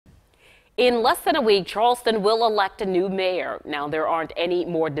In less than a week, Charleston will elect a new mayor. Now, there aren't any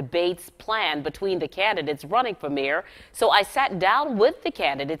more debates planned between the candidates running for mayor, so I sat down with the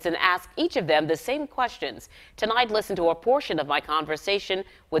candidates and asked each of them the same questions. Tonight, listen to a portion of my conversation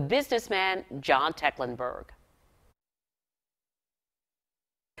with businessman John Tecklenburg.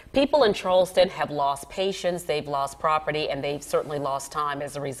 People in Charleston have lost patience, they've lost property, and they've certainly lost time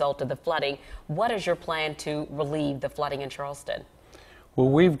as a result of the flooding. What is your plan to relieve the flooding in Charleston? Well,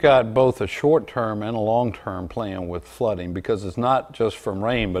 we've got both a short-term and a long-term plan with flooding, because it's not just from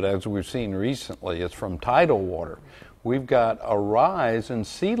rain, but as we've seen recently, it's from tidal water. We've got a rise in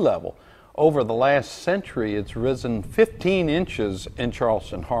sea level. Over the last century, it's risen 15 inches in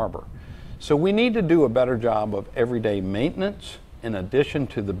Charleston Harbor. So we need to do a better job of everyday maintenance in addition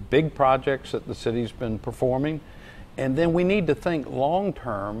to the big projects that the city's been performing. And then we need to think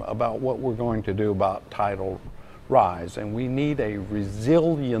long-term about what we're going to do about tidal rise, and we need a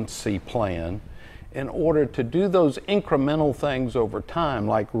resiliency plan in order to do those incremental things over time,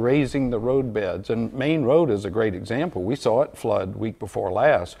 like raising the road beds. And Main Road is a great example. We saw it flood week before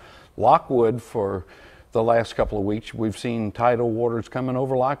last. Lockwood, for the last couple of weeks, we've seen tidal waters coming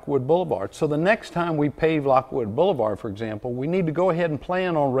over Lockwood Boulevard. So the next time we pave Lockwood Boulevard, for example, we need to go ahead and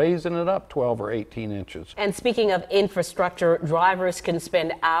plan on raising it up 12 or 18 inches. And speaking of infrastructure, drivers can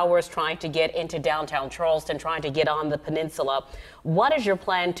spend hours trying to get into downtown Charleston, trying to get on the peninsula. What is your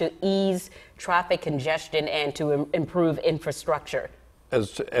plan to ease traffic congestion and to improve infrastructure?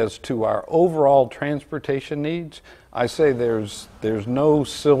 As to our overall transportation needs, I say there's no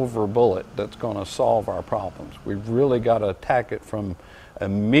silver bullet that's going to solve our problems. We've really got to attack it from a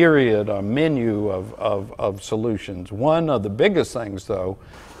menu of solutions. One of the biggest things, though,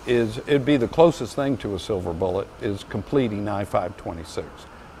 is it'd be the closest thing to a silver bullet is completing I-526.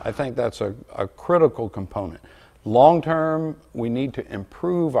 I think that's a critical component. Long term, we need to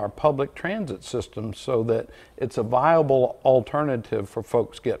improve our public transit system so that it's a viable alternative for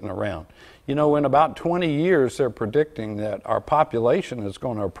folks getting around. You know, in about 20 years, they're predicting that our population is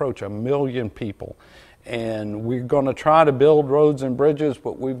going to approach 1 million people. And we're going to try to build roads and bridges,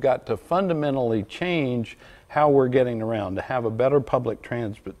 but we've got to fundamentally change how we're getting around, to have a better public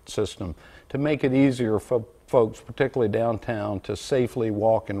transit system, to make it easier for folks, particularly downtown, to safely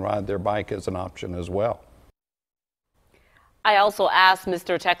walk and ride their bike as an option as well. I also asked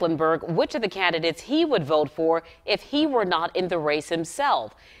Mr. Tecklenburg which of the candidates he would vote for if he were not in the race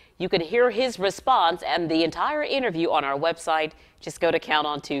himself. You can hear his response and the entire interview on our website. Just go to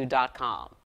counton2.com.